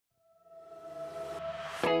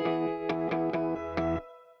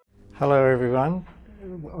Hello everyone.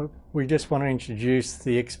 We just want to introduce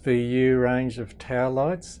the XVU range of tower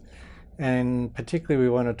lights, and particularly we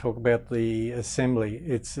want to talk about the assembly.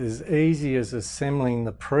 It's as easy as assembling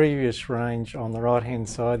the previous range on the right hand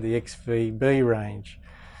side, the XVB range.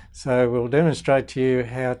 So we'll demonstrate to you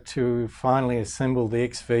how to finally assemble the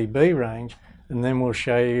XVB range, and then we'll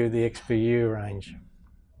show you the XVU range.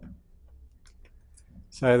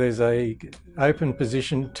 So there's a open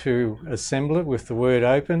position to assemble it with the word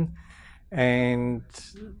open, and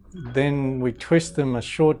then we twist them a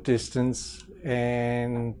short distance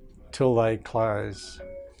until they close.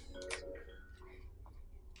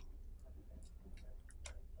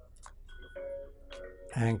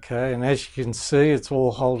 Okay, and as you can see, it's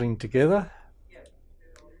all holding together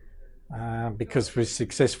because we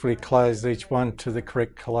successfully closed each one to the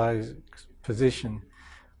correct close position.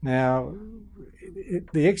 Now,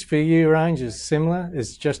 the XVU range is similar.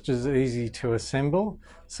 It's just as easy to assemble,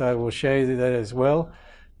 so we'll show you that as well.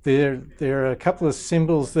 There are a couple of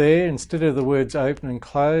symbols there. Instead of the words open and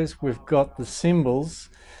close, we've got the symbols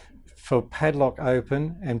for padlock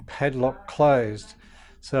open and padlock closed.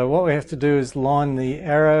 So what we have to do is line the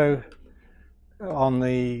arrow on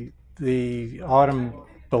the item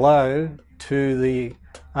below to the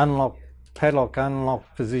padlock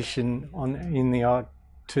unlock position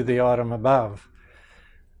to the item above.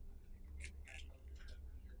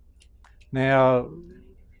 Now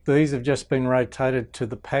these have just been rotated to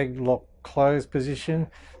the padlock close position,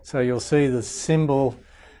 so you'll see the symbol,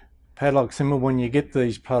 padlock symbol, when you get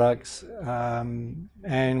these products, and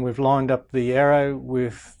we've lined up the arrow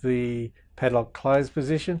with the padlock close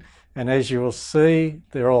position, and as you will see,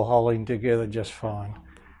 they're all holding together just fine.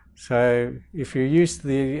 So if you're used to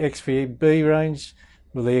the XVB range,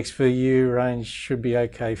 well, the XVU range should be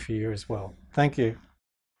okay for you as well. Thank you.